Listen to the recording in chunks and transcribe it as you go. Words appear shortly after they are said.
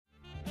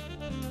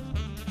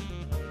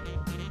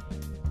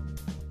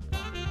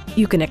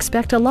You can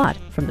expect a lot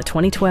from the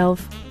 2012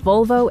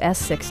 Volvo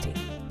S60.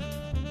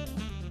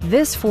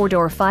 This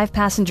four-door,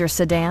 five-passenger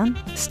sedan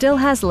still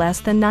has less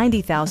than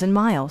 90,000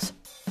 miles.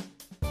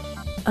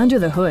 Under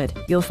the hood,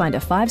 you'll find a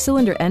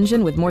five-cylinder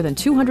engine with more than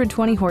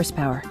 220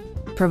 horsepower,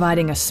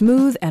 providing a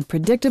smooth and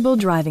predictable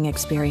driving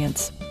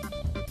experience.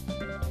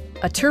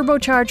 A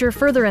turbocharger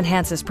further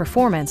enhances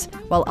performance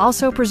while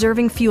also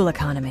preserving fuel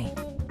economy.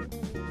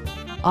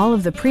 All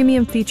of the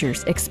premium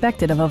features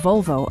expected of a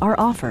Volvo are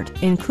offered,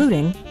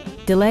 including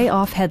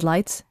delay-off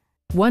headlights,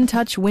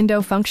 one-touch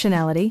window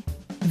functionality,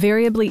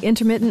 variably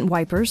intermittent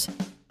wipers,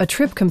 a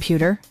trip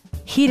computer,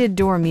 heated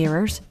door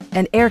mirrors,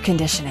 and air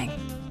conditioning.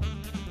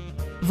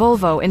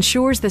 Volvo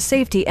ensures the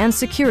safety and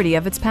security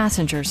of its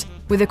passengers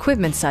with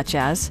equipment such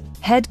as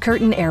head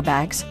curtain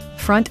airbags,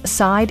 front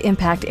side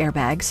impact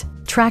airbags,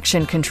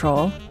 traction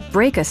control,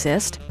 brake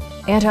assist,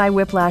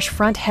 anti-whiplash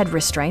front head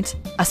restraints,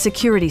 a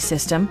security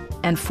system,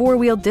 and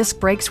four-wheel disc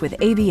brakes with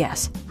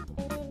ABS.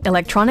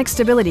 Electronic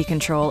stability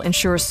control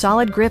ensures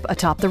solid grip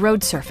atop the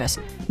road surface,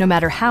 no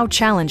matter how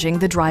challenging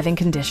the driving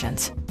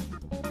conditions.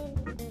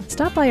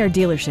 Stop by our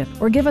dealership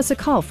or give us a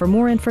call for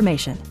more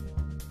information.